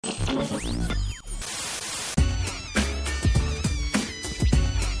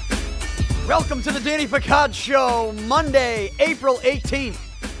Welcome to the Danny Picard Show, Monday, April 18th,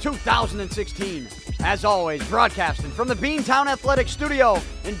 2016. As always, broadcasting from the Beantown Athletics Studio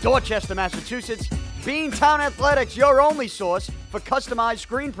in Dorchester, Massachusetts. Beantown Athletics, your only source for customized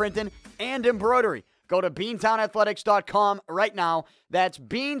screen printing and embroidery. Go to beantownathletics.com right now. That's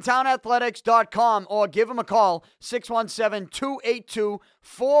beantownathletics.com, or give them a call,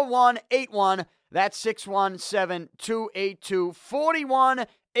 617-282-4181. That's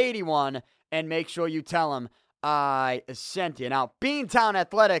 617-282-4181. And make sure you tell them I sent you. Now, Beantown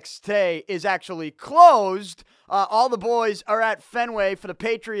Athletics today is actually closed. All the boys are at Fenway for the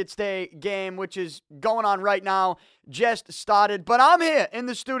Patriots Day game, which is going on right now. Just started. But I'm here in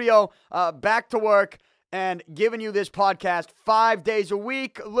the studio, back to work, and giving you this podcast 5 days a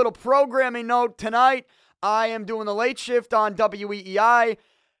week. A little programming note tonight. I am doing the late shift on WEEI.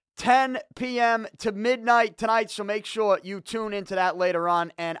 10 p.m. to midnight tonight, so make sure you tune into that later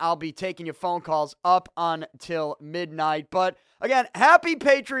on, and I'll be taking your phone calls up until midnight. But again, happy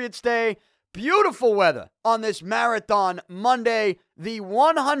Patriots Day. Beautiful weather on this marathon Monday. The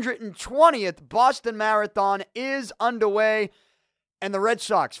 120th Boston Marathon is underway, and the Red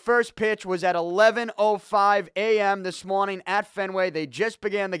Sox first pitch was at 11:05 a.m. this morning at Fenway. They just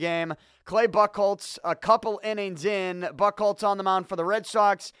began the game. Clay Buchholz, a couple innings in. Buchholz on the mound for the Red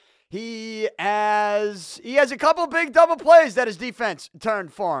Sox. He has a couple big double plays that his defense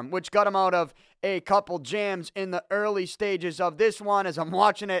turned for him, which got him out of a couple jams in the early stages of this one as I'm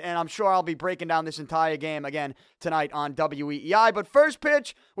watching it, and I'm sure I'll be breaking down this entire game again tonight on WEEI. But first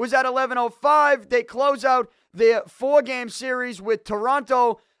pitch was at 11:05. They close out their 4-game series with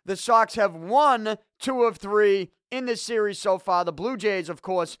Toronto. The Sox have won 2 of 3 in this series so far. The Blue Jays, of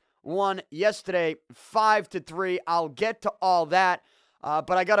course, won yesterday 5-3. I'll get to all that.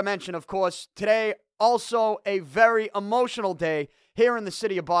 But I got to mention, of course, today also a very emotional day here in the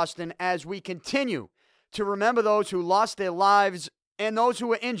city of Boston as we continue to remember those who lost their lives and those who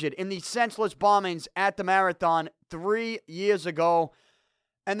were injured in the senseless bombings at the marathon 3 years ago.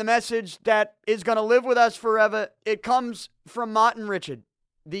 And the message that is going to live with us forever, it comes from Martin Richard,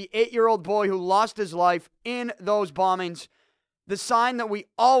 the 8-year-old boy who lost his life in those bombings. The sign that we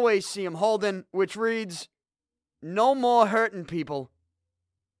always see him holding, which reads, "No more hurting people.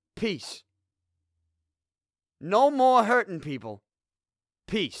 Peace." No more hurting people.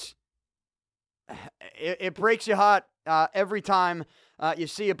 Peace. It breaks your heart every time you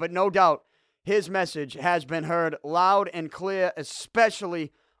see it, but no doubt his message has been heard loud and clear,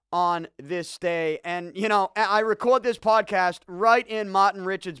 especially on this day. And, you know, I record this podcast right in Martin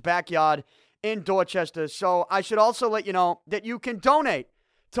Richards' backyard in Dorchester, so I should also let you know that you can donate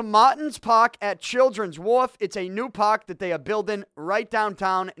to Martin's Park at Children's Wharf. It's a new park that they are building right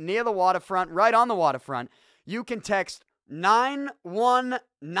downtown near the waterfront, right on the waterfront. You can text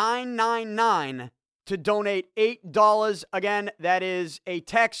 91999 to donate $8. Again, that is a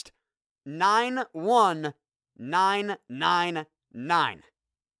text 91999.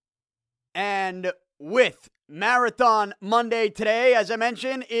 And with Marathon Monday today, as I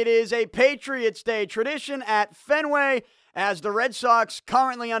mentioned, it is a Patriots Day tradition at Fenway as the Red Sox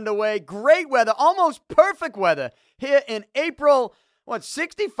currently underway. Great weather, almost perfect weather here in April.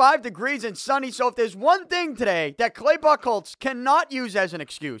 65 degrees and sunny. So if there's one thing today that Clay Buchholz cannot use as an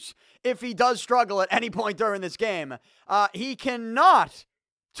excuse, if he does struggle at any point during this game, he cannot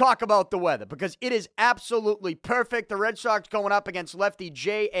talk about the weather because it is absolutely perfect. The Red Sox going up against lefty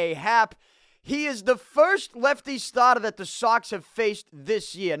J.A. Happ. He is the first lefty starter that the Sox have faced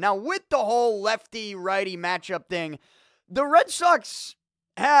this year. Now, with the whole lefty-righty matchup thing, the Red Sox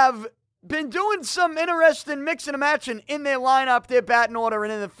have been doing some interesting mixing and matching in their lineup, their batting order,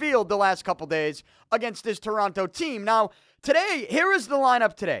 and in the field the last couple days against this Toronto team. Now, today, here is the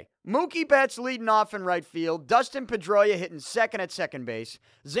lineup today. Mookie Betts leading off in right field. Dustin Pedroia hitting second at second base.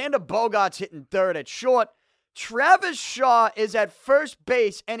 Xander Bogaerts hitting third at short. Travis Shaw is at first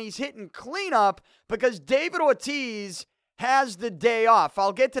base, and he's hitting cleanup because David Ortiz has the day off.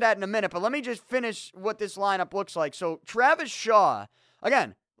 I'll get to that in a minute, but let me just finish what this lineup looks like. So Travis Shaw,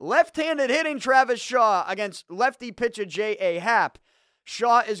 again, left-handed hitting Travis Shaw against lefty pitcher J.A. Happ.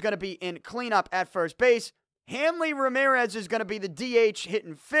 Shaw is going to be in cleanup at first base. Hanley Ramirez is going to be the DH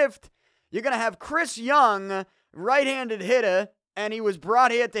hitting fifth. You're going to have Chris Young, right-handed hitter, and he was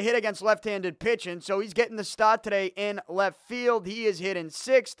brought here to hit against left-handed pitching, so he's getting the start today in left field. He is hitting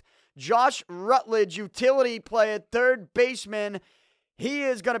sixth. Josh Rutledge, utility player, third baseman. He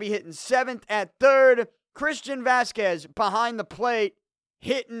is going to be hitting seventh at third. Christian Vasquez behind the plate,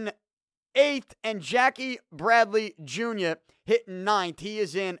 hitting eighth, and Jackie Bradley Jr. hitting ninth. He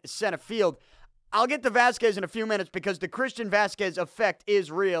is in center field. I'll get to Vasquez in a few minutes because the Christian Vasquez effect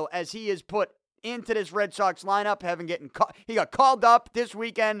is real as he is put into this Red Sox lineup, he got called up this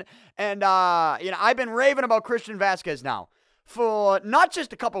weekend, and I've been raving about Christian Vasquez now for not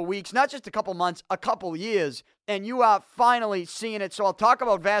just a couple weeks, not just a couple months, a couple years, and you are finally seeing it. So I'll talk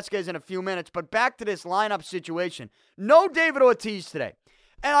about Vasquez in a few minutes, but back to this lineup situation. No David Ortiz today.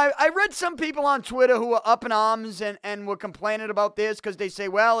 And I read some people on Twitter who were up in arms and were complaining about this because they say,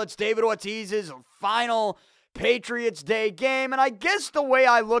 well, it's David Ortiz's final Patriots Day game. And I guess the way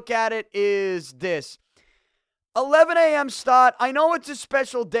I look at it is this. 11 a.m. start. I know it's a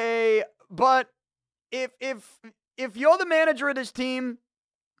special day, but if you're the manager of this team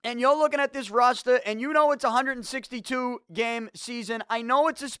and you're looking at this roster and you know it's a 162-game season, I know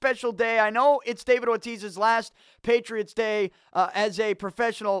it's a special day. I know it's David Ortiz's last Patriots Day as a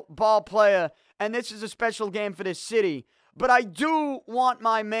professional ball player, and this is a special game for this city. But I do want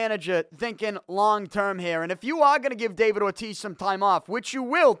my manager thinking long-term here. And if you are going to give David Ortiz some time off, which you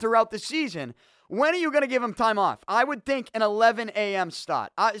will throughout the season, when are you going to give him time off? I would think an 11 a.m.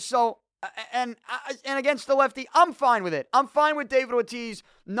 start. And against the lefty, I'm fine with it. I'm fine with David Ortiz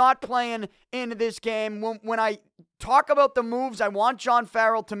not playing in this game. When I talk about the moves I want John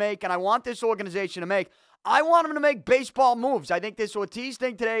Farrell to make and I want this organization to make, I want him to make baseball moves. I think this Ortiz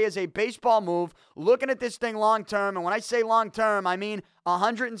thing today is a baseball move, looking at this thing long-term. And when I say long-term, I mean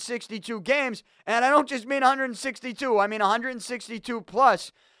 162 games. And I don't just mean 162. I mean 162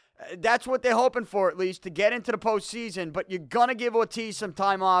 plus. That's what they're hoping for, at least, to get into the postseason. But you're going to give Ortiz some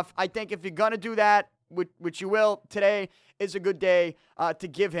time off. I think if you're going to do that, which you will, today is a good day to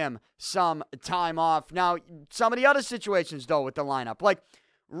give him some time off. Now, some of the other situations, though, with the lineup. Like,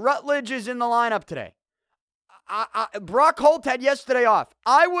 Rutledge is in the lineup today. Brock Holt had yesterday off.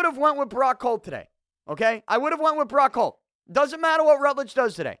 I would have went with Brock Holt today, okay? I would have went with Brock Holt. Doesn't matter what Rutledge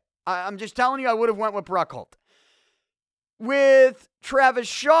does today. I'm just telling you, I would have went with Brock Holt. With Travis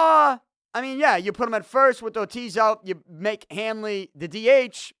Shaw, I mean, yeah, you put him at first with Ortiz out. You make Hanley the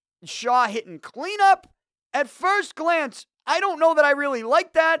DH. Shaw hitting cleanup. At first glance, I don't know that I really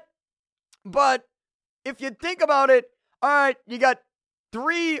like that. But if you think about it, all right, you got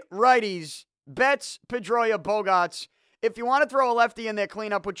three righties, Betts, Pedroia, Bogarts. If you want to throw a lefty in there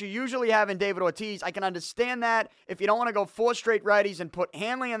cleanup, which you usually have in David Ortiz, I can understand that. If you don't want to go four straight righties and put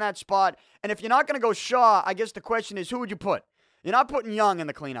Hanley in that spot, and if you're not going to go Shaw, I guess the question is, who would you put? You're not putting Young in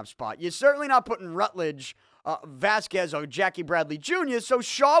the cleanup spot. You're certainly not putting Rutledge, Vasquez, or Jackie Bradley Jr., so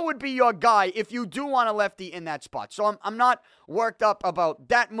Shaw would be your guy if you do want a lefty in that spot. So I'm not worked up about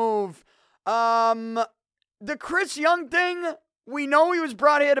that move. The Chris Young thing, we know he was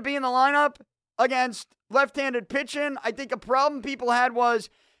brought here to be in the lineup against left-handed pitching. I think a problem people had was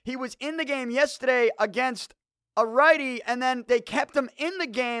he was in the game yesterday against a righty, and then they kept him in the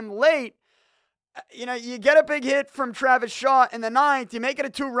game late. You know, you get a big hit from Travis Shaw in the ninth, you make it a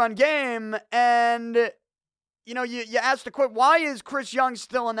 2-run game, and, you know, you ask the question, why is Chris Young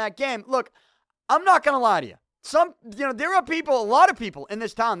still in that game? Look, I'm not going to lie to you. There are a lot of people in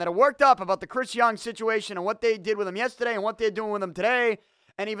this town that are worked up about the Chris Young situation and what they did with him yesterday and what they're doing with him today,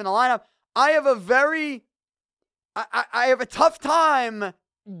 and even the lineup. I have a tough time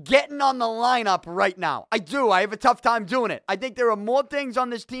getting on the lineup right now. I do. I have a tough time doing it. I think there are more things on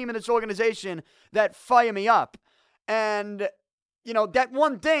this team and this organization that fire me up. And, you know, that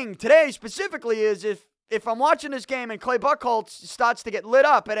one thing today specifically is if I'm watching this game and Clay Buchholz starts to get lit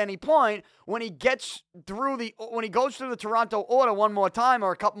up at any point when he goes through the Toronto order one more time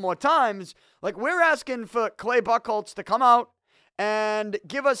or a couple more times, like we're asking for Clay Buchholz to come out and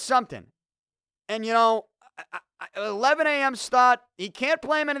give us something. And, you know, 11 a.m. start. He can't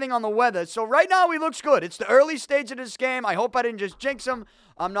blame anything on the weather. So right now he looks good. It's the early stage of this game. I hope I didn't just jinx him.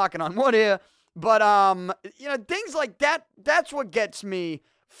 I'm knocking on wood here. But, you know, things like that, that's what gets me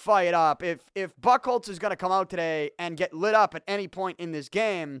fired up. If Buchholz is going to come out today and get lit up at any point in this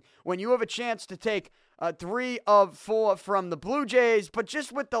game, when you have a chance to take 3 of 4 from the Blue Jays, but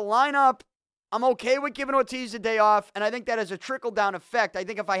just with the lineup, I'm okay with giving Ortiz a day off, and I think that has a trickle-down effect. I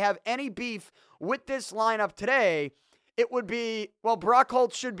think if I have any beef with this lineup today, it would be, well, Brock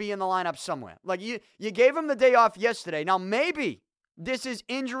Holt should be in the lineup somewhere. Like, you gave him the day off yesterday. Now, maybe this is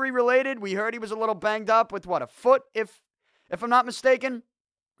injury-related. We heard he was a little banged up with, a foot, if I'm not mistaken.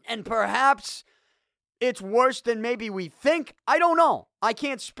 And perhaps it's worse than maybe we think. I don't know. I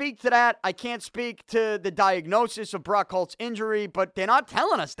can't speak to that. I can't speak to the diagnosis of Brock Holt's injury, but they're not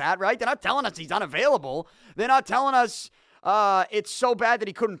telling us that, right? They're not telling us he's unavailable. They're not telling us it's so bad that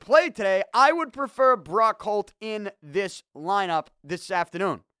he couldn't play today. I would prefer Brock Holt in this lineup this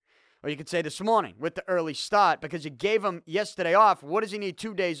afternoon. or you could say this morning with the early start because you gave him yesterday off. What does he need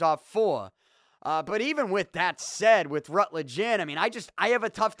 2 days off for? But even with that said, with Rutledge in, I mean, I have a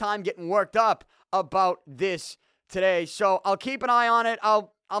tough time getting worked up about this today. So I'll keep an eye on it.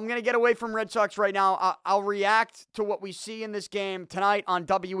 I'm going to get away from Red Sox right now. I'll react to what we see in this game tonight on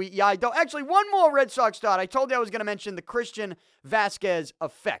WEEI. Though, actually, one more Red Sox thought. I told you I was going to mention the Christian Vasquez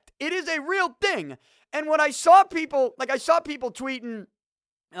effect. It is a real thing. And when I saw people tweeting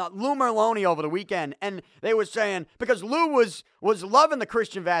Lou Merlone over the weekend, and they were saying, because Lou was loving the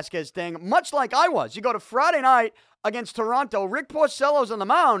Christian Vasquez thing, much like I was. You go to Friday night against Toronto, Rick Porcello's on the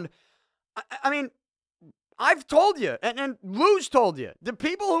mound. I mean, I've told you, and Lou's told you, the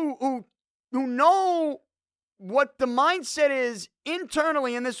people who know what the mindset is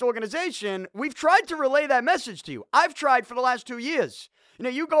internally in this organization, we've tried to relay that message to you. I've tried for the last 2 years. You know,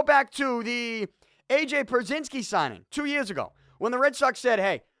 you go back to the A.J. Pierzynski signing 2 years ago when the Red Sox said,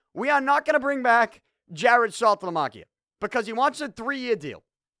 hey, we are not going to bring back Jared Saltalamacchia because he wants a 3-year deal.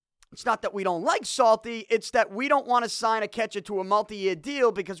 It's not that we don't like Salty, it's that we don't want to sign a catcher to a multi-year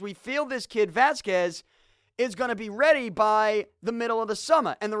deal because we feel this kid Vasquez is going to be ready by the middle of the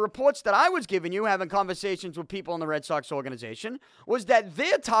summer. And the reports that I was giving you, having conversations with people in the Red Sox organization, was that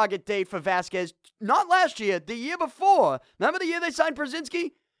their target date for Vasquez, not last year, the year before, remember the year they signed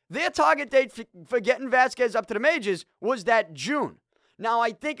Pierzynski? Their target date for getting Vasquez up to the majors was that June. Now,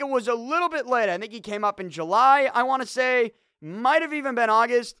 I think it was a little bit later. I think he came up in July, I want to say. Might have even been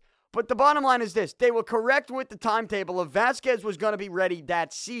August. But the bottom line is this. They were correct with the timetable of Vasquez was going to be ready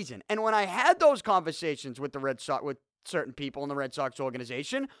that season. And when I had those conversations with the Red Sox, with certain people in the Red Sox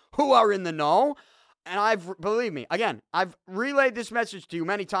organization who are in the know, and believe me, again, I've relayed this message to you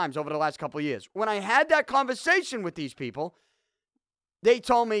many times over the last couple of years. When I had that conversation with these people, they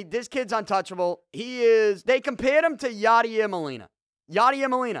told me this kid's untouchable. They compared him to Yadier Molina. Yadier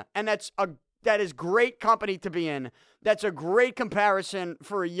Molina. And that is great company to be in. That's a great comparison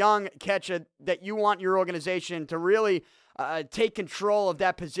for a young catcher that you want your organization to really take control of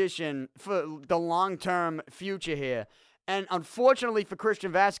that position for the long-term future here. And unfortunately for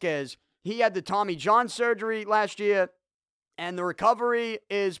Christian Vasquez, he had the Tommy John surgery last year, and the recovery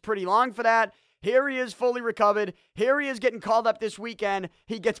is pretty long for that. Here he is fully recovered. Here he is getting called up this weekend.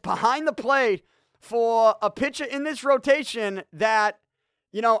 He gets behind the plate for a pitcher in this rotation that,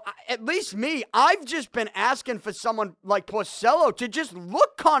 you know, at least me, I've just been asking for someone like Porcello to just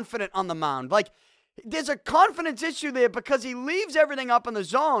look confident on the mound. Like, there's a confidence issue there because he leaves everything up in the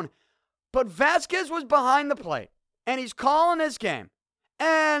zone. But Vasquez was behind the plate, and he's calling this game.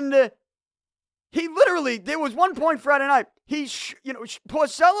 And he literally, there was one point Friday night,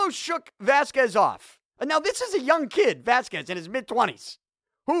 Porcello shook Vasquez off. And now this is a young kid, Vasquez, in his mid-20s,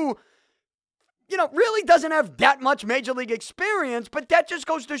 who, really doesn't have that much major league experience, but that just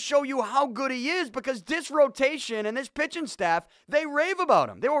goes to show you how good he is because this rotation and this pitching staff, they rave about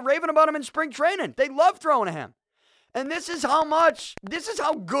him. They were raving about him in spring training. They love throwing to him. And this is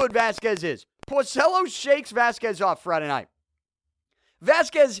how good Vasquez is. Porcello shakes Vasquez off Friday night.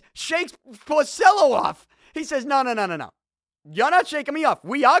 Vasquez shakes Porcello off. He says, no. You're not shaking me off.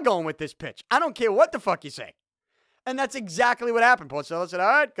 We are going with this pitch. I don't care what the fuck you say. And that's exactly what happened. Porcello said, all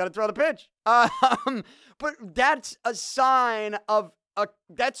right, got to throw the pitch. But that's a sign of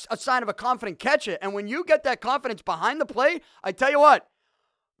a confident catcher. And when you get that confidence behind the plate, I tell you what,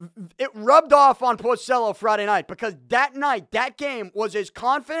 it rubbed off on Porcello Friday night because that game was as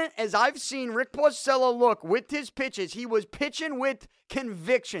confident as I've seen Rick Porcello look with his pitches. He was pitching with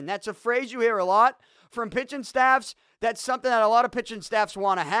conviction. That's a phrase you hear a lot from pitching staffs. That's something that a lot of pitching staffs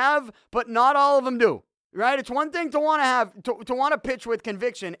want to have, but not all of them do. Right? It's one thing to want to have to want to pitch with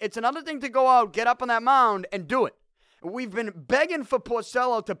conviction. It's another thing to go out, get up on that mound, and do it. We've been begging for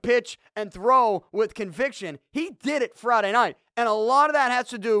Porcello to pitch and throw with conviction. He did it Friday night. And a lot of that has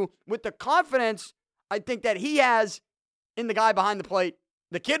to do with the confidence, I think, that he has in the guy behind the plate,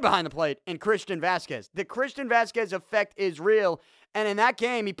 the kid behind the plate, in Christian Vasquez. The Christian Vasquez effect is real. And in that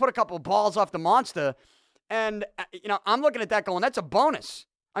game, he put a couple of balls off the monster. And, I'm looking at that going, that's a bonus.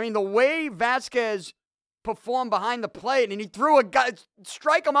 I mean, the way Vasquez performed behind the plate, and he threw a guy,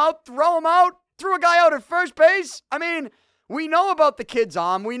 strike him out, throw him out, threw a guy out at first base. I mean, we know about the kid's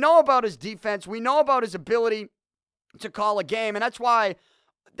arm. We know about his defense. We know about his ability to call a game, and that's why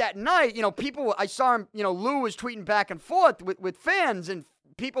that night, I saw him, Lou was tweeting back and forth with fans, and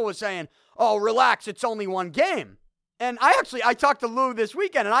people were saying, oh, relax, it's only one game. And I talked to Lou this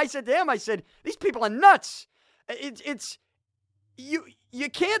weekend, and I said to him, these people are nuts. You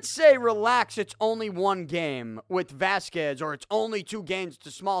can't say relax, it's only one game with Vasquez, or it's only 2 games, it's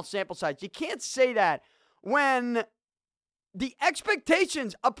a small sample size. You can't say that when the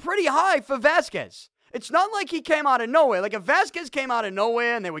expectations are pretty high for Vasquez. It's not like he came out of nowhere. Like if Vasquez came out of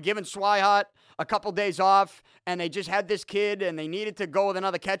nowhere and they were giving Swihart a couple days off and they just had this kid and they needed to go with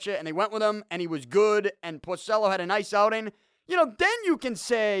another catcher and they went with him and he was good and Porcello had a nice outing, then you can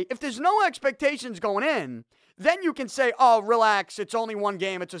say, if there's no expectations going in, then you can say, oh, relax, it's only one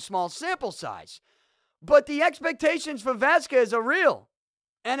game, it's a small sample size. But the expectations for Vasquez are real.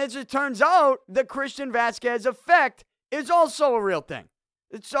 And as it turns out, the Christian Vasquez effect is also a real thing.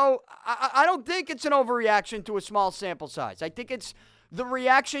 So I don't think it's an overreaction to a small sample size. I think it's the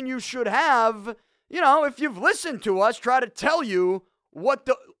reaction you should have, if you've listened to us try to tell you what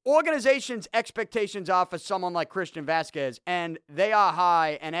the organization's expectations are for someone like Christian Vasquez, and they are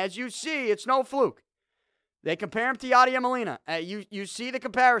high. And as you see, it's no fluke. They compare him to Yadier Molina. You see the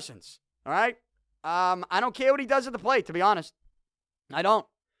comparisons, all right? I don't care what he does at the plate, to be honest. I don't.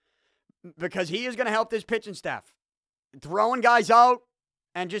 Because he is going to help this pitching staff. Throwing guys out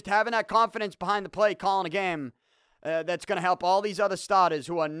and just having that confidence behind the plate, calling a game, that's going to help all these other starters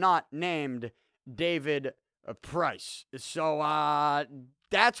who are not named David Price. So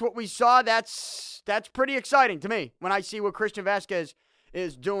that's what we saw. That's pretty exciting to me when I see what Christian Vasquez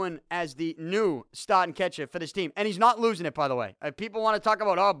is doing as the new starting catcher for this team. And he's not losing it, by the way. People want to talk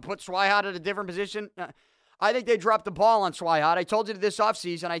about, put Swihart at a different position. I think they dropped the ball on Swihart. I told you this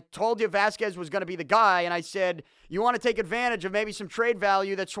offseason, I told you Vasquez was going to be the guy, and I said, you want to take advantage of maybe some trade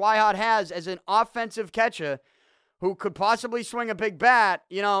value that Swihart has as an offensive catcher who could possibly swing a big bat,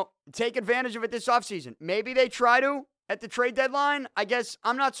 take advantage of it this offseason. Maybe they try to at the trade deadline. I guess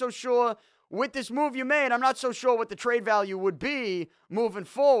I'm not so sure with this move you made. I'm not so sure what the trade value would be moving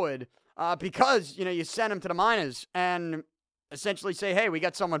forward because, you send him to the minors and essentially say, hey, we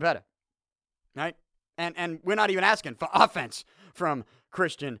got someone better, right? And we're not even asking for offense from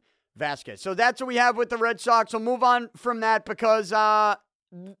Christian Vasquez. So that's what we have with the Red Sox. We'll move on from that because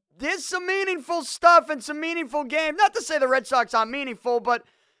there's some meaningful stuff and some meaningful games. Not to say the Red Sox aren't meaningful, but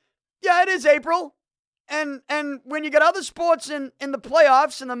yeah, it is April. And when you get other sports in the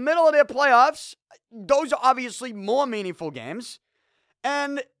playoffs, in the middle of their playoffs, those are obviously more meaningful games.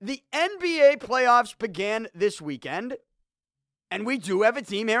 And the NBA playoffs began this weekend. And we do have a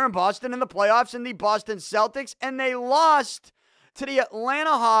team here in Boston in the playoffs in the Boston Celtics. And they lost to the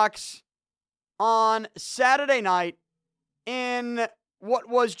Atlanta Hawks on Saturday night in what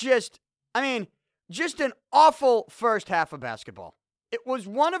was just an awful first half of basketball. It was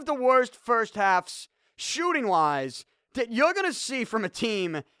one of the worst first halves, shooting-wise, that you're going to see from a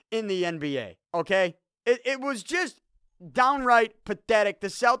team in the NBA, okay? It was just downright pathetic. The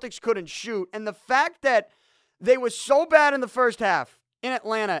Celtics couldn't shoot. And the fact that they were so bad in the first half in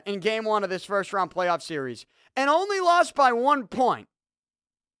Atlanta in game one of this first-round playoff series and only lost by 1 point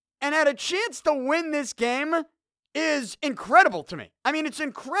and had a chance to win this game is incredible to me. I mean, it's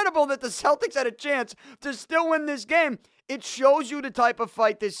incredible that the Celtics had a chance to still win this game. It shows you the type of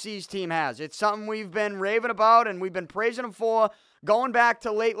fight this C's team has. It's something we've been raving about and we've been praising them for going back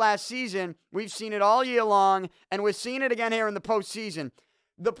to late last season. We've seen it all year long, and we're seeing it again here in the postseason.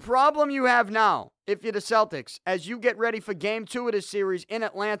 The problem you have now, if you're the Celtics, as you get ready for game 2 of this series in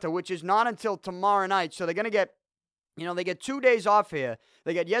Atlanta, which is not until tomorrow night, so they're going to get, they get 2 days off here.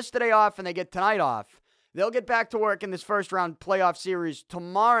 They get yesterday off and they get tonight off. They'll get back to work in this first-round playoff series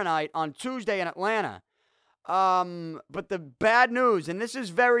tomorrow night on Tuesday in Atlanta. But the bad news, and this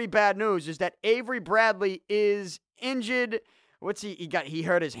is very bad news, is that Avery Bradley is injured. He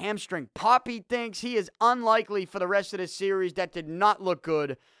hurt his hamstring pop, he thinks. He is unlikely for the rest of this series. That did not look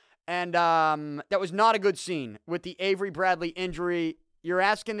good. And that was not a good scene with the Avery Bradley injury. You're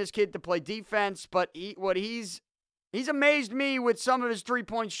asking this kid to play defense, but he's amazed me with some of his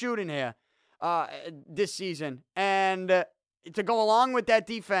three-point shooting here this season. And to go along with that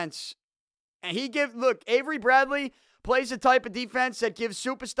defense, Avery Bradley plays the type of defense that gives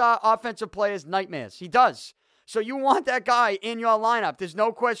superstar offensive players nightmares. He does. So you want that guy in your lineup. There's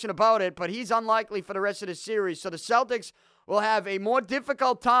no question about it, but he's unlikely for the rest of the series. So the Celtics will have a more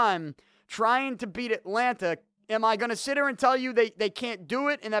difficult time trying to beat Atlanta. Am I going to sit here and tell you they can't do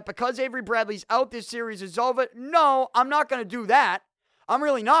it and that because Avery Bradley's out, this series is over? No, I'm not going to do that. I'm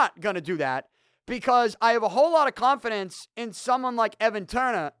really not going to do that because I have a whole lot of confidence in someone like Evan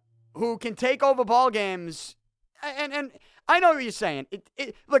Turner who can take over ball games. And I know what you're saying.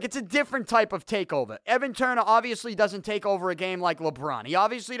 Look, it's a different type of takeover. Evan Turner obviously doesn't take over a game like LeBron. He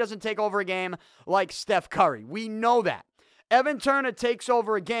obviously doesn't take over a game like Steph Curry. We know that. Evan Turner takes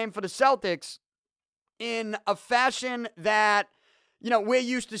over a game for the Celtics in a fashion that we're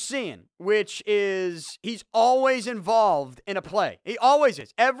used to seeing, which is he's always involved in a play. He always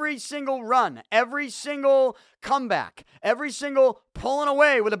is. Every single run, every single comeback, every single pulling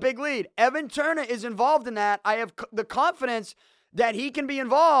away with a big lead. Evan Turner is involved in that. I have the confidence that he can be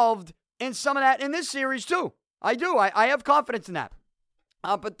involved in some of that in this series too. I do. I have confidence in that.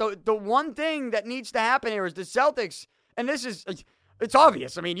 But the one thing that needs to happen here is the Celtics, and this is, it's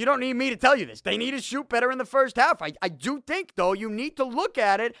obvious. I mean, you don't need me to tell you this. They need to shoot better in the first half. I do think, though, you need to look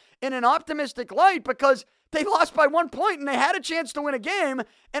at it in an optimistic light because they lost by 1 point and they had a chance to win a game,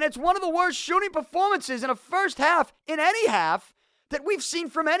 and it's one of the worst shooting performances in a first half, in any half, that we've seen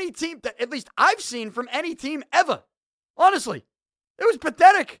from any team, that at least I've seen from any team ever. Honestly, it was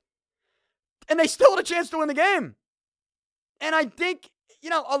pathetic. And they still had a chance to win the game. And I think,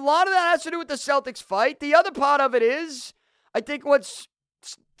 a lot of that has to do with the Celtics fight. The other part of it is, I think what's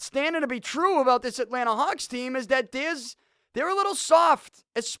standing to be true about this Atlanta Hawks team is that they're a little soft,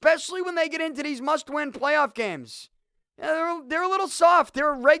 especially when they get into these must-win playoff games. Yeah, they're a little soft.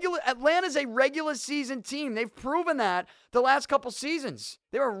 Atlanta's a regular season team. They've proven that the last couple seasons.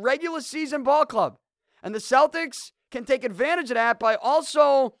 They're a regular season ball club. And the Celtics can take advantage of that by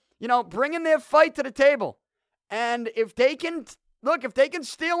also, bringing their fight to the table. And if they can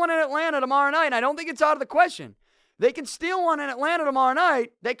steal one in Atlanta tomorrow night, and I don't think it's out of the question, they can steal one in Atlanta tomorrow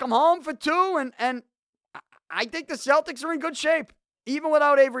night, they come home for two, and I think the Celtics are in good shape, even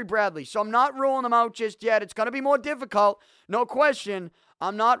without Avery Bradley. So I'm not ruling them out just yet. It's going to be more difficult, no question.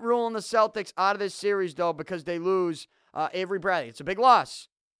 I'm not ruling the Celtics out of this series, though, because they lose Avery Bradley. It's a big loss,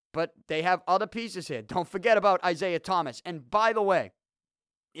 but they have other pieces here. Don't forget about Isaiah Thomas. And by the way,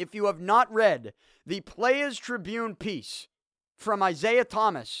 if you have not read the Players Tribune piece from Isaiah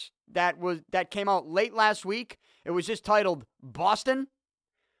Thomas that came out late last week, it was just titled Boston,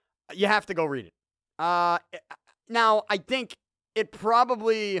 you have to go read it. Now, I think it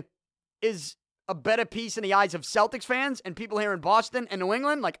probably is a better piece in the eyes of Celtics fans and people here in Boston and New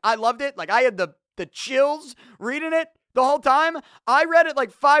England. Like, I loved it. Like, I had the chills reading it the whole time. I read it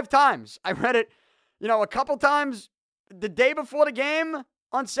like 5 times. I read it, a couple times the day before the game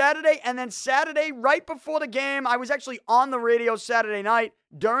on Saturday, and then Saturday right before the game. I was actually on the radio Saturday night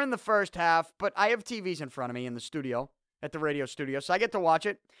during the first half, but I have TVs in front of me in the studio, at the radio studio, so I get to watch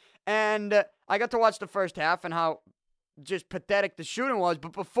it. And I got to watch the first half and how just pathetic the shooting was.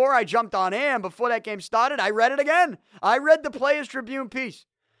 But before I jumped on air and before that game started, I read it again. I read the Players Tribune piece.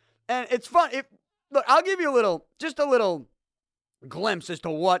 And it's fun. Look, I'll give you a little glimpse as to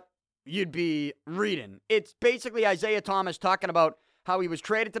what you'd be reading. It's basically Isaiah Thomas talking about how he was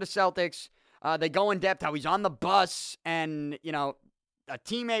traded to the Celtics. They go in depth, how he's on the bus, and, a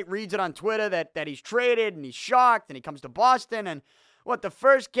teammate reads it on Twitter that he's traded, and he's shocked, and he comes to Boston, and the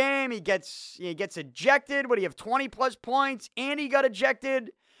first game, he gets ejected. Would he have 20-plus points? And he got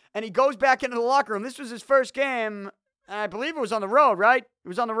ejected, and he goes back into the locker room. This was his first game, and I believe it was on the road, right? It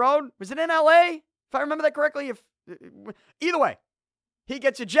was on the road? Was it in L.A., if I remember that correctly? Either way, he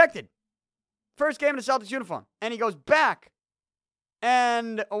gets ejected. First game in the Celtics uniform, and he goes back.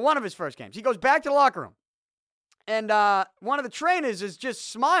 And one of his first games, he goes back to the locker room. And one of the trainers is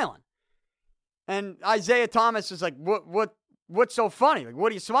just smiling. And Isaiah Thomas is like, what's so funny? Like,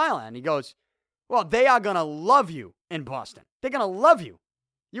 what are you smiling at? And he goes, well, they are going to love you in Boston. They're going to love you.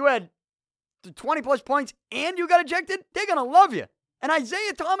 You had 20-plus points and you got ejected? They're going to love you. And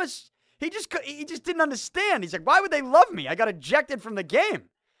Isaiah Thomas, he just didn't understand. He's like, why would they love me? I got ejected from the game.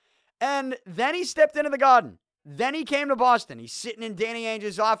 And then he stepped into the Garden. Then he came to Boston. He's sitting in Danny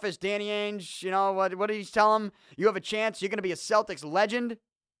Ainge's office. Danny Ainge, what did he tell him? You have a chance. You're going to be a Celtics legend.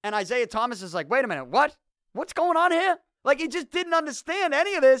 And Isaiah Thomas is like, wait a minute, what? What's going on here? Like, he just didn't understand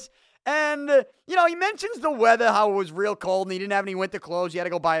any of this. And, he mentions the weather, how it was real cold, and he didn't have any winter clothes. He had to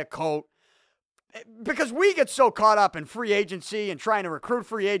go buy a coat. Because we get so caught up in free agency and trying to recruit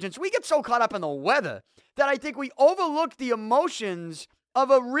free agents, we get so caught up in the weather that I think we overlook the emotions of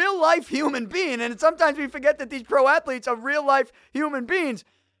a real-life human being. And sometimes we forget that these pro athletes are real-life human beings.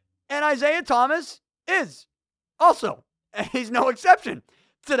 And Isaiah Thomas is also. He's no exception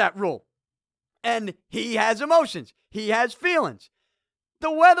to that rule. And he has emotions. He has feelings.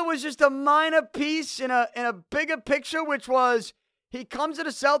 The weather was just a minor piece in a bigger picture, which was he comes to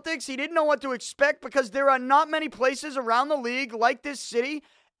the Celtics. He didn't know what to expect because there are not many places around the league like this city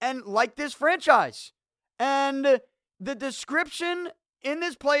and like this franchise. And the description in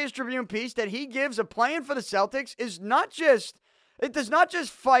this Players Tribune piece that he gives of playing for the Celtics it does not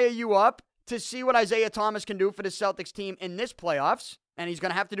just fire you up to see what Isaiah Thomas can do for the Celtics team in this playoffs, and he's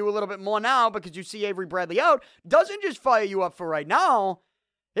going to have to do a little bit more now because you see Avery Bradley out, doesn't just fire you up for right now,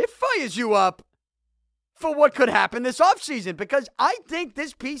 it fires you up for what could happen this offseason, because I think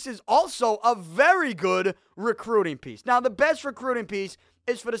this piece is also a very good recruiting piece. Now, the best recruiting piece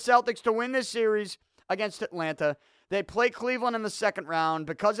is for the Celtics to win this series against Atlanta. They play Cleveland in the second round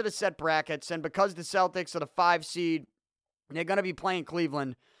because of the set brackets and because the Celtics are the 5 seed. They're going to be playing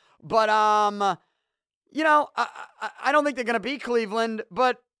Cleveland. But, I don't think they're going to beat Cleveland.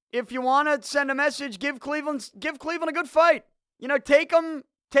 But if you want to send a message, give Cleveland a good fight. Take them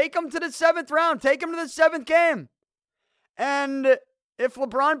to the 7th round. Take them to the 7th game. And if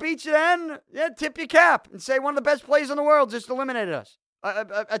LeBron beats you then, tip your cap and say one of the best players in the world just eliminated us.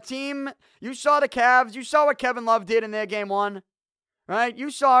 A team, you saw the Cavs. You saw what Kevin Love did in their game 1. Right? You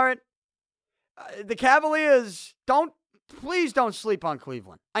saw it. The Cavaliers, please don't sleep on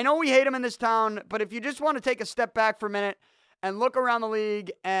Cleveland. I know we hate them in this town, but if you just want to take a step back for a minute and look around the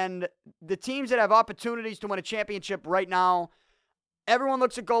league and the teams that have opportunities to win a championship right now, everyone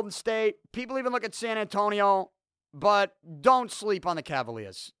looks at Golden State. People even look at San Antonio, but don't sleep on the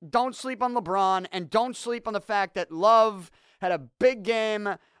Cavaliers. Don't sleep on LeBron, and don't sleep on the fact that Love had a big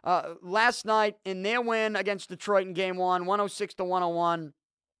game last night in their win against Detroit in Game 1, 106-101.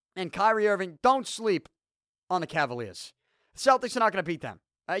 And Kyrie Irving, don't sleep on the Cavaliers. The Celtics are not going to beat them.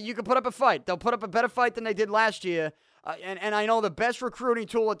 You can put up a fight. They'll put up a better fight than they did last year. And I know the best recruiting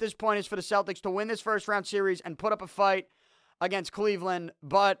tool at this point is for the Celtics to win this first-round series and put up a fight against Cleveland.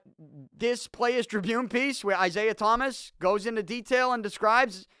 But this Players Tribune piece where Isaiah Thomas goes into detail and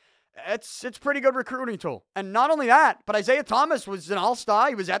describes, it's a pretty good recruiting tool. And not only that, but Isaiah Thomas was an all-star.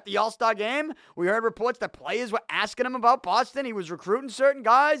 He was at the all-star game. We heard reports that players were asking him about Boston. He was recruiting certain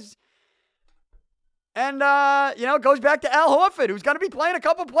guys. And, it goes back to Al Horford, who's going to be playing a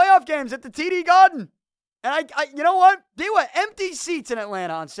couple playoff games at the TD Garden. And I you know what? There were empty seats in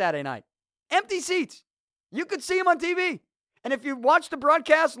Atlanta on Saturday night. Empty seats. You could see them on TV. And if you watch the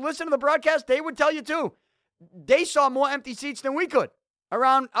broadcast, listen to the broadcast, they would tell you too. They saw more empty seats than we could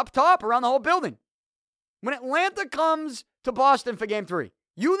up top, around the whole building. When Atlanta comes to Boston for Game 3,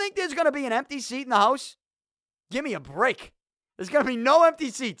 you think there's going to be an empty seat in the house? Give me a break. There's going to be no empty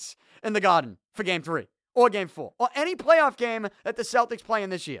seats in the Garden for Game 3 or Game 4 or any playoff game that the Celtics play in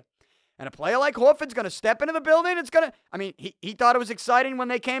this year. And a player like Horford's going to step into the building. He thought it was exciting when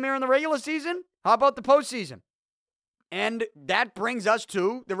they came here in the regular season. How about the postseason? And that brings us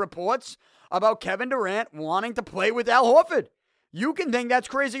to the reports about Kevin Durant wanting to play with Al Horford. You can think that's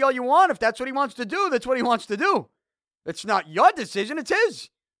crazy all you want. If that's what he wants to do, that's what he wants to do. It's not your decision, it's his.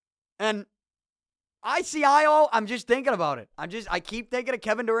 And I'm just thinking about it. I keep thinking of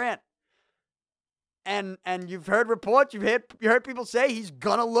Kevin Durant. And you've heard reports, you heard people say he's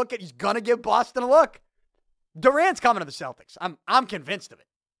gonna give Boston a look. Durant's coming to the Celtics. I'm convinced of it.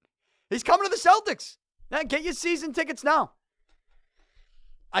 He's coming to the Celtics. Now, get your season tickets now.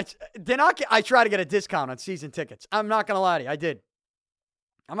 I try to get a discount on season tickets. I'm not going to lie to you. I did.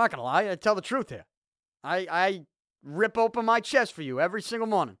 I'm not going to lie. I tell the truth here. I rip open my chest for you every single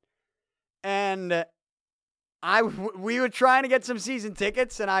morning. And we were trying to get some season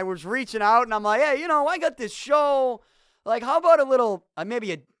tickets, and I was reaching out, and I'm like, hey, I got this show. Like, how about a little,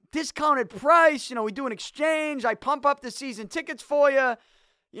 maybe a discounted price? We do an exchange. I pump up the season tickets for you.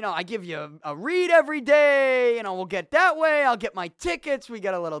 I give you a read every day. We'll get that way. I'll get my tickets. We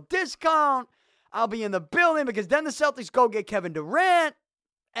get a little discount. I'll be in the building because then the Celtics go get Kevin Durant.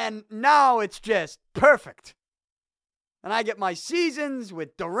 And now it's just perfect. And I get my seasons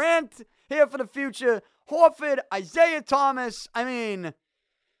with Durant here for the future. Horford, Isaiah Thomas. That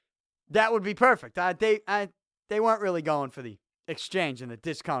would be perfect. They weren't really going for the exchange and the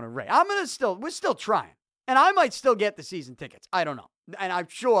discounted rate. We're still trying. And I might still get the season tickets. I don't know. And I'm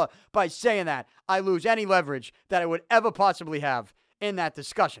sure by saying that, I lose any leverage that I would ever possibly have in that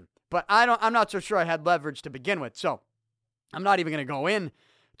discussion. But I'm not so sure I had leverage to begin with. So I'm not even going to go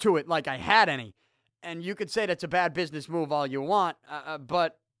into it like I had any. And you could say that's a bad business move all you want.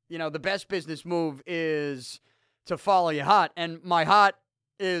 But, the best business move is to follow your heart. And my heart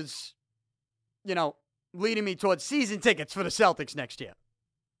is, leading me towards season tickets for the Celtics next year.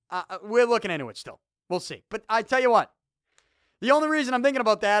 We're looking into it still. We'll see. But I tell you what, the only reason I'm thinking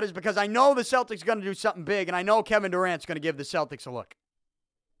about that is because I know the Celtics are going to do something big, and I know Kevin Durant's going to give the Celtics a look.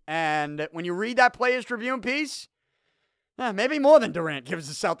 And when you read that Players Tribune piece, maybe more than Durant gives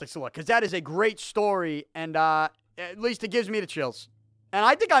the Celtics a look, because that is a great story, and at least it gives me the chills. And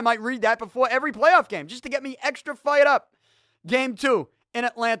I think I might read that before every playoff game, just to get me extra fired up. Game 2 in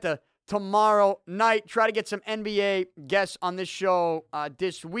Atlanta tomorrow night. Try to get some NBA guests on this show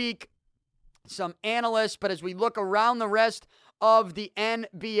this week. Some analysts, but as we look around the rest of the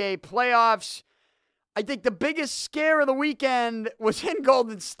NBA playoffs, I think the biggest scare of the weekend was in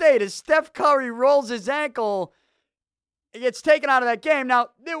Golden State as Steph Curry rolls his ankle. He gets taken out of that game. Now,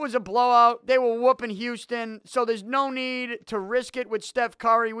 there was a blowout. They were whooping Houston, so there's no need to risk it with Steph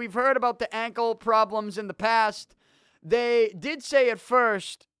Curry. We've heard about the ankle problems in the past. They did say at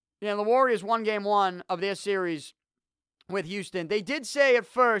first, the Warriors won game one of their series with Houston. They did say at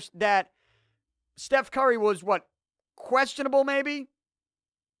first that Steph Curry was, questionable maybe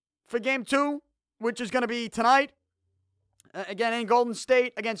for game two, which is going to be tonight. Again, in Golden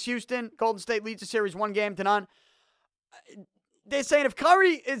State against Houston. Golden State leads the series 1-0. They're saying if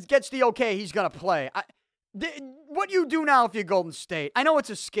Curry gets the okay, he's going to play. What you do now if you're Golden State? I know it's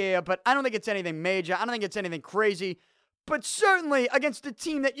a scare, but I don't think it's anything major. I don't think it's anything crazy. But certainly against a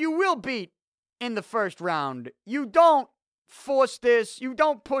team that you will beat in the first round, you don't force this. You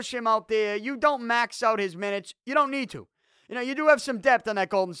don't push him out there. You don't max out his minutes. You don't need to. You do have some depth on that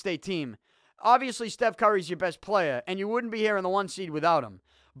Golden State team. Obviously, Steph Curry's your best player, and you wouldn't be here in the 1 seed without him.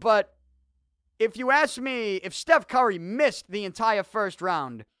 But if you ask me, if Steph Curry missed the entire first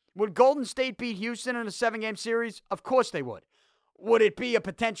round, would Golden State beat Houston in a 7-game series? Of course they would. Would it be a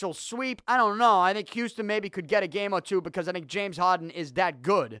potential sweep? I don't know. I think Houston maybe could get a game or two because I think James Harden is that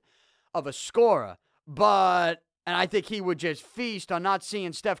good of a scorer. And I think he would just feast on not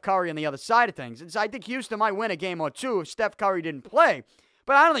seeing Steph Curry on the other side of things. And so I think Houston might win a game or two if Steph Curry didn't play.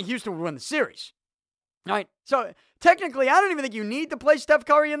 But I don't think Houston would win the series. All right? So technically, I don't even think you need to play Steph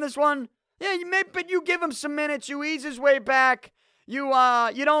Curry in this one. Yeah, but you give him some minutes. You ease his way back. You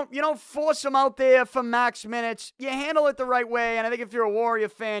don't force him out there for max minutes. You handle it the right way. And I think if you're a Warrior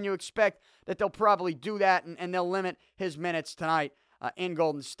fan, you expect that they'll probably do that and they'll limit his minutes tonight in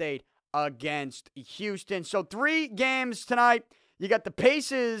Golden State against Houston. So 3 games tonight. You got the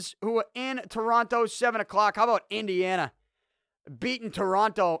Pacers who are in Toronto, 7 o'clock. How about Indiana beating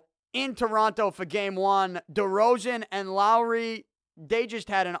Toronto in Toronto for game one? DeRozan and Lowry, they just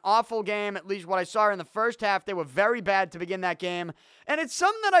had an awful game, at least what I saw in the first half. They were very bad to begin that game. And it's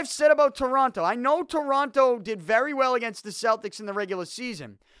something that I've said about Toronto. I know Toronto did very well against the Celtics in the regular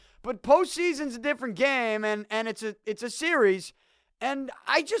season. But postseason's a different game, and it's a series. And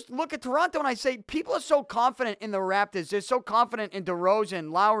I just look at Toronto and I say, people are so confident in the Raptors. They're so confident in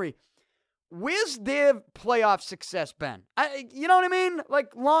DeRozan, Lowry. Where's their playoff success been? You know what I mean?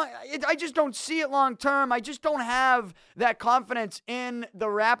 I just don't see it long term. I just don't have that confidence in the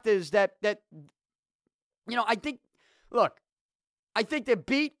Raptors that I think, I think they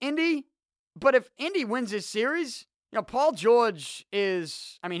beat Indy, but if Indy wins this series, Paul George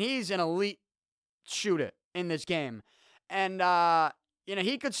he's an elite shooter in this game. And,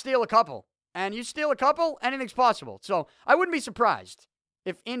 he could steal a couple. And you steal a couple, anything's possible. So I wouldn't be surprised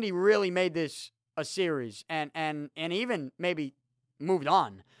if Indy really made this a series and even maybe moved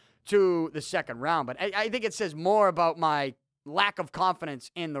on to the second round. But I think it says more about my lack of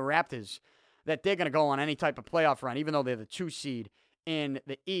confidence in the Raptors that they're going to go on any type of playoff run, even though they're the 2 seed in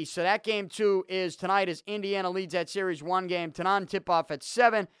the East. So that game 2 is tonight as Indiana leads that series 1-0. Tip-off at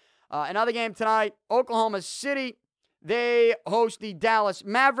 7. Another game tonight, Oklahoma City. They host the Dallas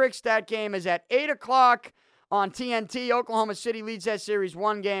Mavericks. That game is at 8 o'clock. On TNT, Oklahoma City leads that series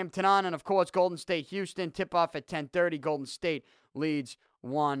 1-0. And, of course, Golden State, Houston, tip-off at 10:30. Golden State leads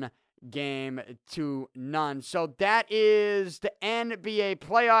 1-0. So that is the NBA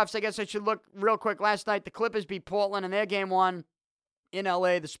playoffs. I guess I should look real quick. Last night, the Clippers beat Portland in their game 1 in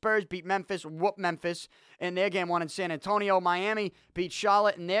L.A. The Spurs beat Memphis, Memphis in their game 1 in San Antonio. Miami beat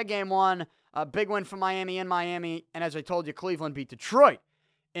Charlotte in their game 1. A big win for Miami in Miami. And as I told you, Cleveland beat Detroit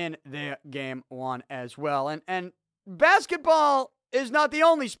in their game 1 as well. And basketball is not the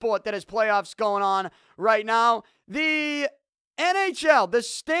only sport that has playoffs going on right now. The NHL, the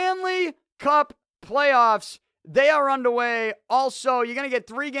Stanley Cup playoffs, they are underway. Also, you're going to get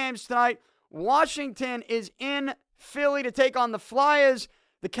 3 games tonight. Washington is in Philly to take on the Flyers.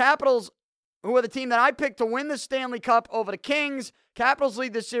 The Capitals, who are the team that I picked to win the Stanley Cup over the Kings. Capitals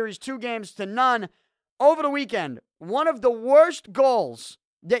lead the series 2-0. Over the weekend, one of the worst goals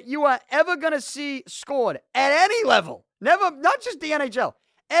that you are ever going to see scored at any level, not just the NHL,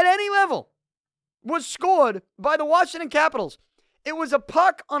 at any level, was scored by the Washington Capitals. It was a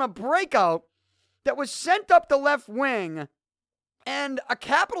puck on a breakout that was sent up the left wing, and a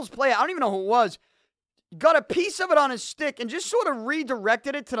Capitals player, I don't even know who it was, got a piece of it on his stick and just sort of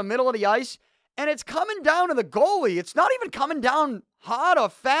redirected it to the middle of the ice, and it's coming down to the goalie. It's not even coming down hard or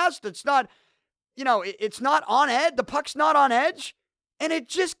fast. It's not, it's not on edge. The puck's not on edge. And it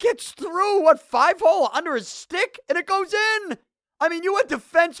just gets through, 5-hole under his stick, and it goes in. I mean, you had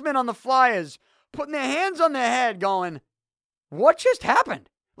defensemen on the Flyers putting their hands on their head going, what just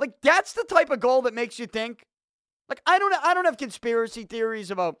happened? Like, that's the type of goal that makes you think. Like, I don't have conspiracy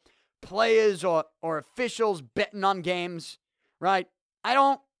theories about players or officials betting on games, right? I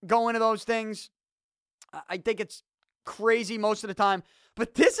don't go into those things. I think it's crazy most of the time.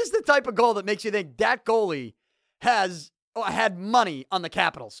 But this is the type of goal that makes you think that goalie had money on the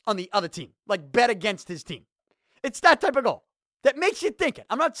Capitals, on the other team. Like, bet against his team. It's that type of goal that makes you think it.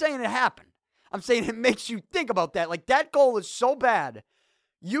 I'm not saying it happened. I'm saying it makes you think about that. Like, that goal is so bad.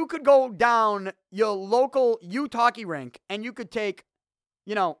 You could go down your local youth hockey rink and you could take,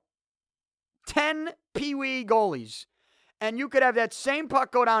 10 Pee-wee goalies and you could have that same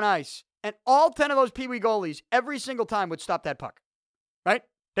puck go down ice and all 10 of those Pee-wee goalies every single time would stop that puck, right?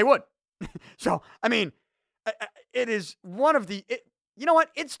 They would. So, I mean, it is one of the, you know what?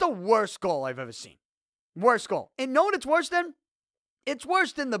 It's the worst goal I've ever seen. Worst goal. And know what it's worse than? It's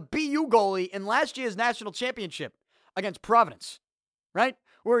worse than the BU goalie in last year's national championship against Providence, right?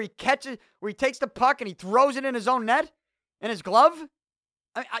 Where he takes the puck and he throws it in his own net, in his glove.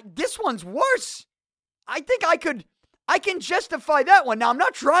 This one's worse. I think I can justify that one. Now, I'm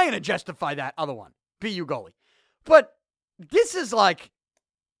not trying to justify that other one, BU goalie. But this is like,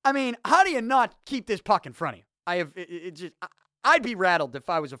 I mean, how do you not keep this puck in front of you? I'd be rattled if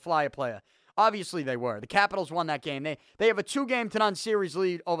I was a Flyer player. Obviously, they were. The Capitals won that game. They have a 2-game-to-none series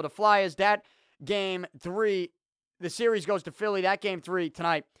lead over the Flyers. That game 3, the series goes to Philly. That game 3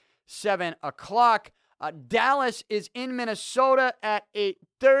 tonight, 7 o'clock. Dallas is in Minnesota at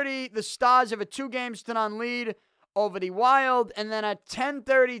 8:30. The Stars have a 2-games-to-none lead over the Wild. And then at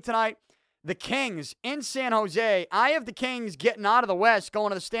 10:30 tonight, the Kings in San Jose. I have the Kings getting out of the West,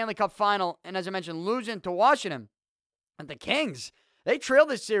 going to the Stanley Cup final, and as I mentioned, losing to Washington. And the Kings, they trailed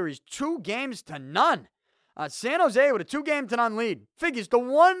this series 2-games-to-none. San Jose with a 2-game-to-none lead. Figures the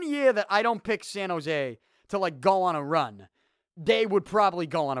one year that I don't pick San Jose to, go on a run, they would probably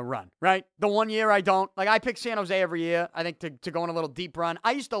go on a run, right? The one year I don't. I pick San Jose every year, I think, to go on a little deep run.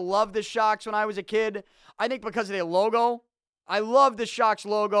 I used to love the Sharks when I was a kid. I think because of their logo. I love the Sharks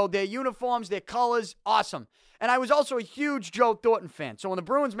logo, their uniforms, their colors, awesome. And I was also a huge Joe Thornton fan. So when the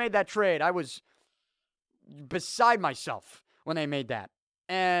Bruins made that trade, I was beside myself when they made that.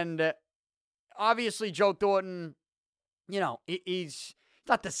 And obviously Joe Thornton, he's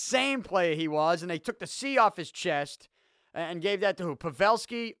not the same player he was, and they took the C off his chest and gave that to who?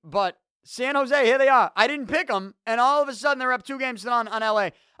 Pavelski. But San Jose, here they are. I didn't pick them, and all of a sudden they're up 2-games-to-none on LA.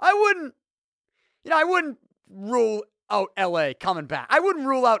 I wouldn't rule out LA coming back. I wouldn't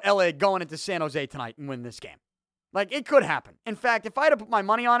rule out LA going into San Jose tonight and win this game. It could happen. In fact, if I had to put my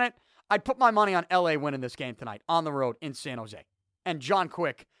money on it, I'd put my money on LA winning this game tonight on the road in San Jose. And John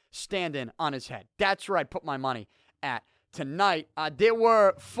Quick standing on his head. That's where I'd put my money at tonight. There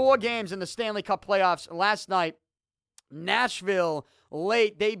were 4 games in the Stanley Cup playoffs last night. Nashville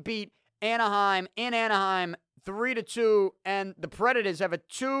late. They beat Anaheim in Anaheim 3-2. And the Predators have a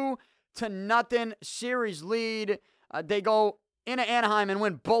 2-0 series lead. They go into Anaheim and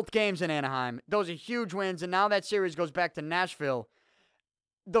win both games in Anaheim. Those are huge wins. And now that series goes back to Nashville.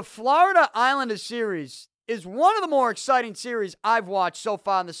 The Florida Islanders series is one of the more exciting series I've watched so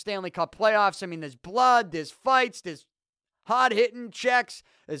far in the Stanley Cup playoffs. I mean, there's blood, there's fights, there's hard-hitting checks,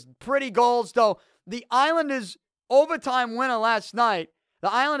 there's pretty goals. Though the Islanders' overtime winner last night,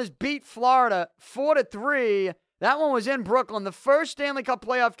 the Islanders beat Florida 4-3. That one was in Brooklyn, the first Stanley Cup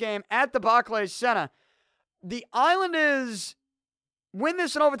playoff game at the Barclays Center. The Islanders win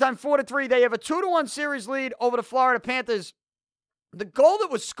this in overtime 4-3. They have a 2-1 series lead over the Florida Panthers. The goal that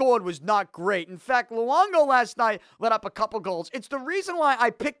was scored was not great. In fact, Luongo last night let up a couple goals. It's the reason why I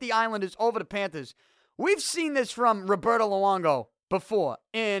picked the Islanders over the Panthers. We've seen this from Roberto Luongo before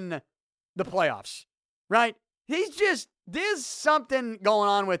in the playoffs, right? There's something going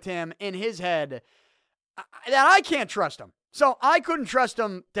on with him in his head that I can't trust him. So I couldn't trust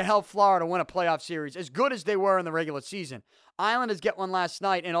him to help Florida win a playoff series as good as they were in the regular season. Islanders get one last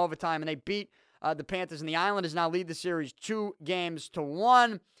night in overtime, and they beat the Panthers, and the Islanders now lead the series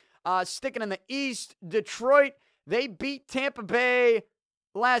 2-1. Sticking in the East, Detroit, they beat Tampa Bay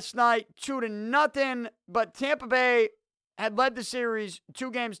last night 2-0, but Tampa Bay had led the series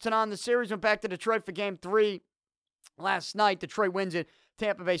 2-0. The series went back to Detroit for Game 3 last night. Detroit wins it.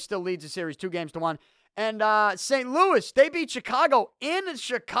 Tampa Bay still leads the series 2-1. And St. Louis, they beat Chicago in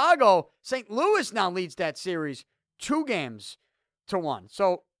Chicago. St. Louis now leads that series 2-1.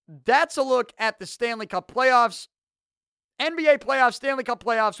 So that's a look at the Stanley Cup playoffs. NBA playoffs, Stanley Cup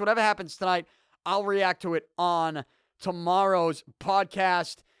playoffs, whatever happens tonight, I'll react to it on tomorrow's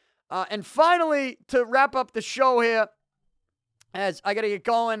podcast. And finally, to wrap up the show here, as I got to get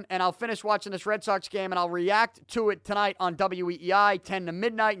going, and I'll finish watching this Red Sox game, and I'll react to it tonight on WEEI, 10 to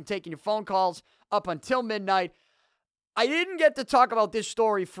midnight, and taking your phone calls up until midnight. I didn't get to talk about this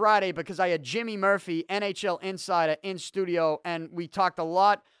story Friday because I had Jimmy Murphy, NHL insider, in studio, and we talked a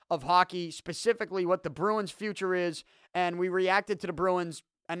lot of hockey, specifically what the Bruins' future is, and we reacted to the Bruins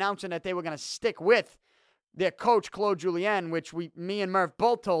announcing that they were going to stick with their coach, Claude Julien, which me and Murph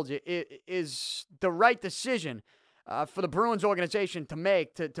both told you is the right decision for the Bruins organization to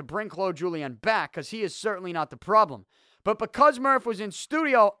make, to bring Claude Julien back, because he is certainly not the problem. But because Murph was in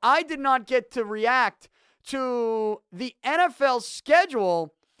studio, I did not get to react to the NFL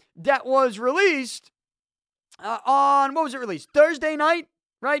schedule that was released on, what was it released? Thursday night,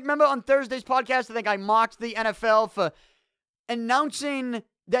 right? Remember on Thursday's podcast, I think I mocked the NFL for announcing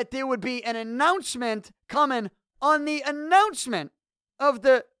that there would be an announcement coming on the announcement of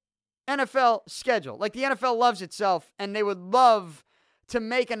the NFL schedule. Like the NFL loves itself, and they would love to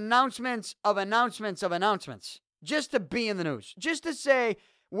make announcements of announcements of announcements just to be in the news, just to say,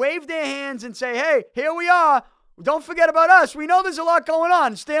 wave their hands and say, hey, here we are. Don't forget about us. We know there's a lot going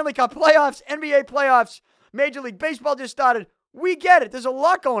on. Stanley Cup playoffs, NBA playoffs, Major League Baseball just started. We get it. There's a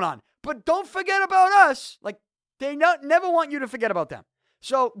lot going on. But don't forget about us. Like, they never want you to forget about them.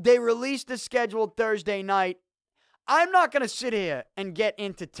 So they released the schedule Thursday night. I'm not going to sit here and get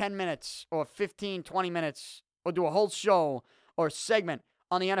into 10 minutes or 15, 20 minutes or do a whole show or segment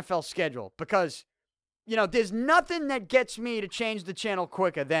on the NFL schedule because, you know, there's nothing that gets me to change the channel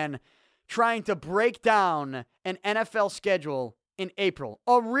quicker than trying to break down an NFL schedule in April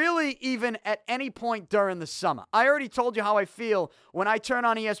or really even at any point during the summer. I already told you how I feel when I turn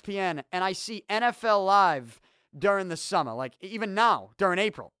on ESPN and I see NFL Live during the summer, like even now during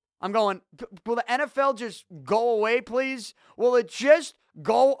April. I'm going, will the NFL just go away, please? Will it just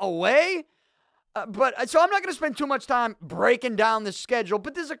go away? So I'm not going to spend too much time breaking down the schedule,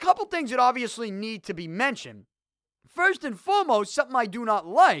 but there's a couple things that obviously need to be mentioned. First and foremost, something I do not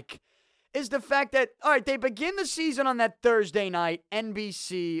like is the fact that, all right, they begin the season on that Thursday night,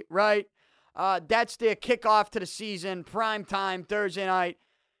 NBC, right? That's their kickoff to the season, prime time, Thursday night.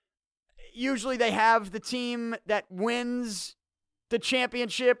 Usually they have the team that wins the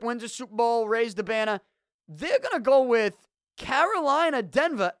championship, wins a Super Bowl, raise the banner. They're going to go with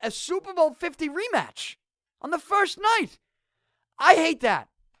Carolina-Denver, a Super Bowl 50 rematch on the first night. I hate that.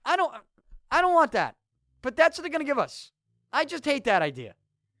 I don't want that. But that's what they're going to give us. I just hate that idea.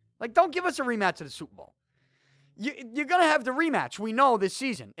 Like, don't give us a rematch of the Super Bowl. You're going to have the rematch, we know, this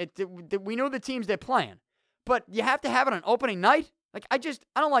season. We know the teams they're playing. But you have to have it on opening night? Like, I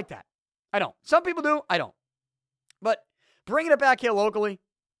don't like that. I don't. Some people do. I don't. But bringing it back here locally,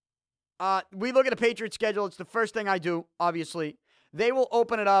 we look at the Patriots schedule. It's the first thing I do, obviously. They will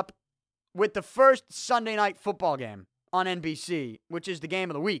open it up with the first Sunday night football game on NBC, which is the game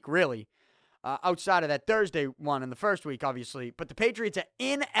of the week, really, outside of that Thursday one in the first week, obviously. But the Patriots are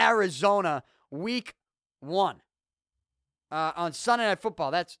in Arizona week 1 on Sunday Night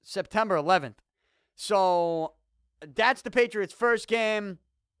Football. That's September 11th. So that's the Patriots' first game.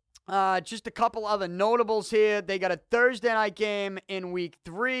 Just a couple other notables here. They got a Thursday night game in week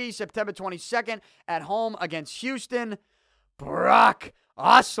 3, September 22nd, at home against Houston. Brock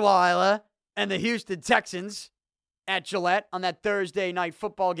Osweiler and the Houston Texans at Gillette on that Thursday night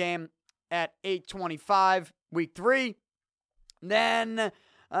football game at 8:25, week 3. Then,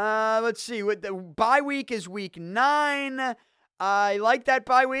 let's see. The bye week is week 9. I like that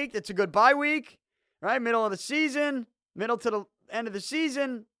bye week. It's a good bye week, right? Middle of the season, middle to the end of the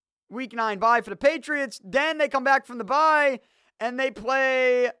season. Week 9 bye for the Patriots. Then they come back from the bye and they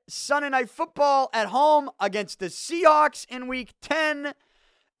play Sunday Night Football at home against the Seahawks in week 10.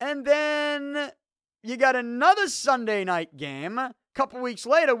 And then you got another Sunday night game a couple weeks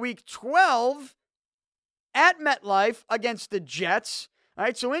later, week 12, at MetLife against the Jets. All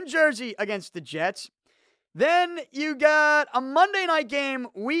right, so in Jersey against the Jets. Then you got a Monday night game,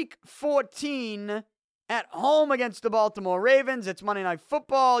 week 14, at home against the Baltimore Ravens. It's Monday Night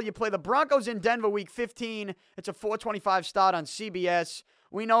Football. You play the Broncos in Denver week 15. It's a 4:25 start on CBS.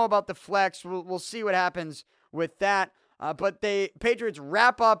 We know about the flex. We'll see what happens with that. But the Patriots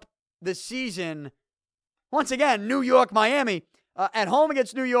wrap up the season, once again, New York, Miami, at home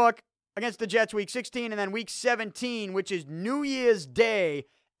against New York, against the Jets week 16, and then week 17, which is New Year's Day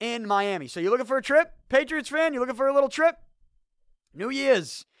in Miami. So you're looking for a trip, Patriots fan? You're looking for a little trip? New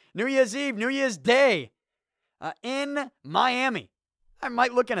Year's Eve, New Year's Day. In Miami. I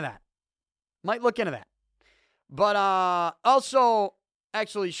might look into that. But also,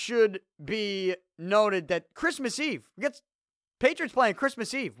 actually should be noted that Christmas Eve. We get Patriots playing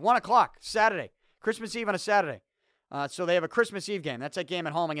Christmas Eve, 1 o'clock, Saturday. Christmas Eve on a Saturday. So they have a Christmas Eve game. That's that game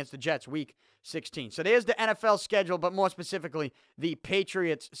at home against the Jets, week 16. So there's the NFL schedule, but more specifically, the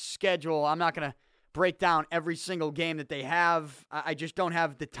Patriots schedule. I'm not going to break down every single game that they have. I just don't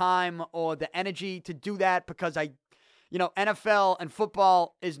have the time or the energy to do that because NFL and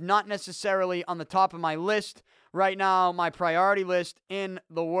football is not necessarily on the top of my list right now. My priority list in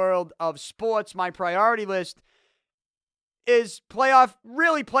the world of sports, my priority list is playoff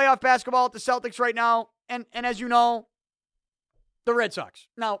basketball at the Celtics right now. And as you know, the Red Sox.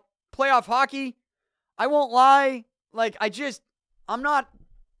 Now, playoff hockey, I won't lie. I'm not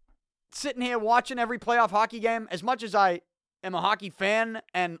sitting here watching every playoff hockey game. As much as I am a hockey fan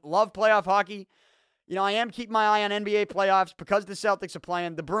and love playoff hockey, I am keeping my eye on NBA playoffs because the Celtics are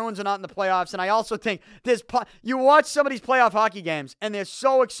playing. The Bruins are not in the playoffs. And I also think you watch some of these playoff hockey games, and they're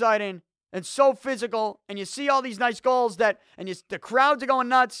so exciting and so physical, and you see all these nice goals the crowds are going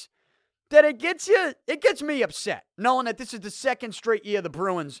nuts, that it gets me upset, knowing that this is the second straight year the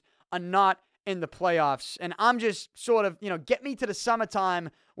Bruins are not in the playoffs. And I'm just sort of, get me to the summertime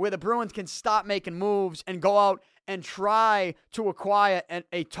where the Bruins can stop making moves and go out and try to acquire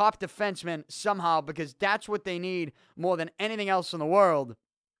a top defenseman somehow, because that's what they need more than anything else in the world.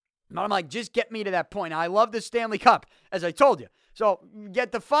 But I'm like, just get me to that point. Now, I love the Stanley Cup, as I told you. So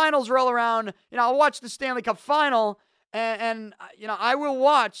get the finals roll around. I'll watch the Stanley Cup final, and I will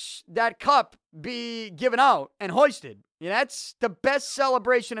watch that cup be given out and hoisted. That's the best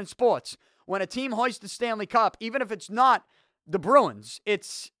celebration in sports. When a team hoists the Stanley Cup, even if it's not the Bruins,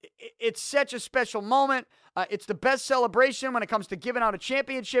 it's such a special moment. It's the best celebration when it comes to giving out a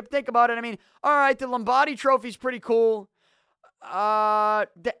championship. Think about it. All right, the Lombardi Trophy's pretty cool.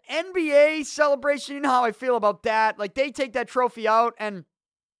 The NBA celebration, you know how I feel about that. They take that trophy out, and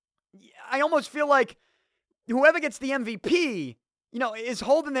I almost feel like whoever gets the MVP, is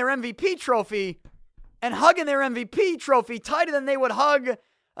holding their MVP trophy and hugging their MVP trophy tighter than they would hug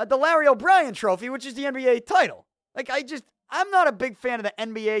the Larry O'Brien trophy, which is the NBA title. I'm not a big fan of the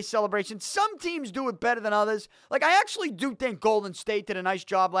NBA celebration. Some teams do it better than others. I actually do think Golden State did a nice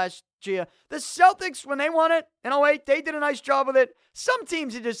job last year. The Celtics, when they won it in 08, they did a nice job with it. Some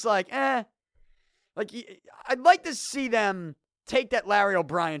teams are just I'd like to see them take that Larry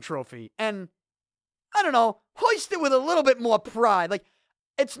O'Brien trophy and, I don't know, hoist it with a little bit more pride.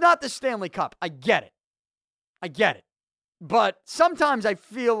 It's not the Stanley Cup. I get it. But sometimes I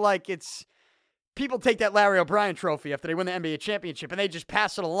feel like people take that Larry O'Brien trophy after they win the NBA championship and they just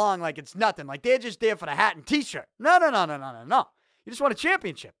pass it along like it's nothing. They're just there for the hat and t-shirt. No. You just won a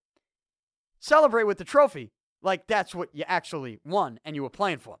championship. Celebrate with the trophy like that's what you actually won and you were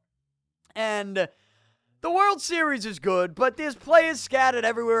playing for. And the World Series is good, but there's players scattered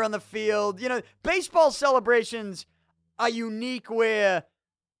everywhere on the field. Baseball celebrations are unique where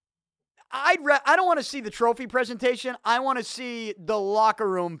I don't want to see the trophy presentation. I want to see the locker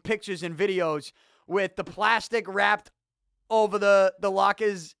room pictures and videos with the plastic wrapped over the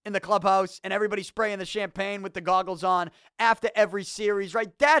lockers in the clubhouse and everybody spraying the champagne with the goggles on after every series,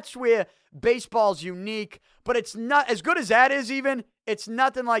 right? That's where baseball's unique, but it's not as good as that is even. It's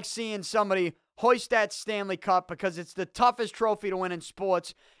nothing like seeing somebody hoist that Stanley Cup because it's the toughest trophy to win in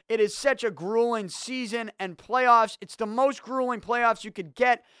sports. It is such a grueling season and playoffs. It's the most grueling playoffs you could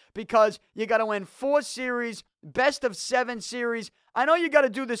get because you got to win 4 series, best of 7 series. I know you got to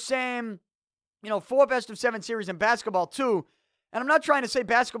do the same, 4 best of 7 series in basketball too. And I'm not trying to say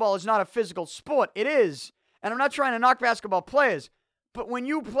basketball is not a physical sport. It is. And I'm not trying to knock basketball players. But when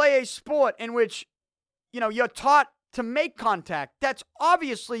you play a sport in which, you're taught to make contact, that's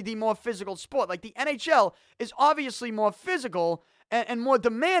obviously the more physical sport. The NHL is obviously more physical and more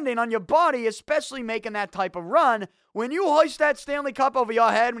demanding on your body, especially making that type of run. When you hoist that Stanley Cup over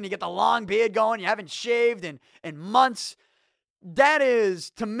your head, when you get the long beard going, you haven't shaved in months, that is,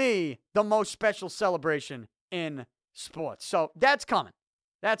 to me, the most special celebration in sports. So that's coming.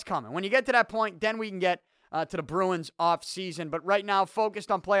 When you get to that point, then we can get to the Bruins off season. But right now,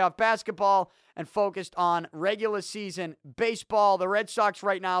 focused on playoff basketball and focused on regular season baseball. The Red Sox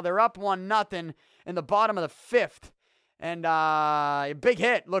right now, they're up 1-0 in the bottom of the 5th. And a big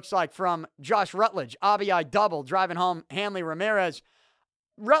hit, looks like, from Josh Rutledge. RBI double, driving home Hanley Ramirez.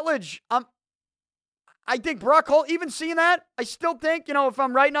 Rutledge, I think Brock Holt, even seeing that, I still think, if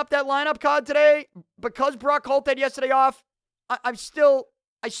I'm writing up that lineup card today, because Brock Holt had yesterday off, I still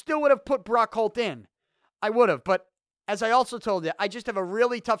would have put Brock Holt in. I would have, but as I also told you, I just have a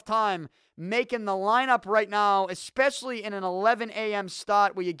really tough time making the lineup right now, especially in an 11 a.m.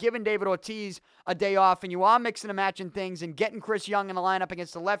 start where you're giving David Ortiz a day off and you are mixing and matching things and getting Chris Young in the lineup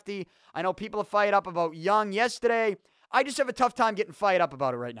against the lefty. I know people are fired up about Young yesterday. I just have a tough time getting fired up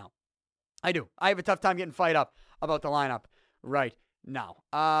about it right now. I do. I have a tough time getting fired up about the lineup right now.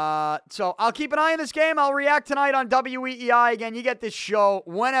 So I'll keep an eye on this game. I'll react tonight on WEEI. Again, you get this show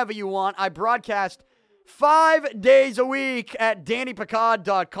whenever you want. I broadcast 5 days a week at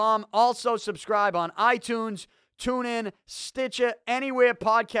DannyPicard.com. Also subscribe on iTunes, TuneIn, Stitcher, anywhere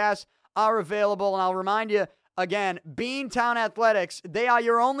podcasts are available. And I'll remind you, again, Beantown Athletics, they are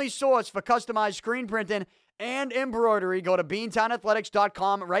your only source for customized screen printing and embroidery. Go to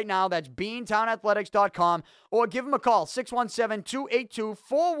beantownathletics.com right now. That's beantownathletics.com. Or give them a call,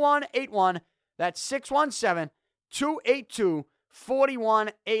 617-282-4181. That's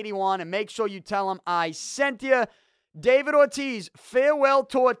 617-282-4181. And make sure you tell them I sent you. David Ortiz, Farewell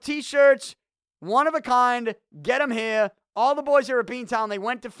Tour t-shirts. One of a kind. Get them here. All the boys here at Beantown, they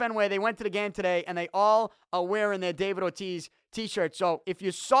went to Fenway. They went to the game today, and they all are wearing their David Ortiz t-shirts. So if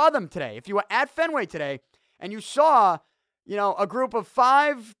you saw them today, if you were at Fenway today, and you saw, a group of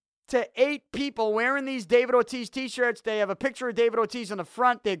 5 to 8 people wearing these David Ortiz t-shirts. They have a picture of David Ortiz on the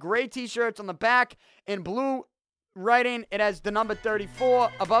front. They're gray t-shirts on the back in blue writing. It has the number 34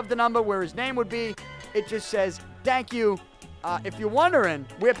 above the number where his name would be. It just says, thank you. If you're wondering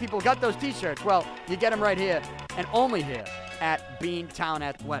where people got those t-shirts, well, you get them right here and only here at Beantown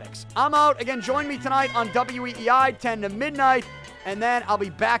Athletics. I'm out. Again, join me tonight on WEEI, 10 to midnight, and then I'll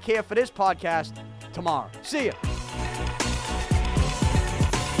be back here for this podcast tomorrow. See ya.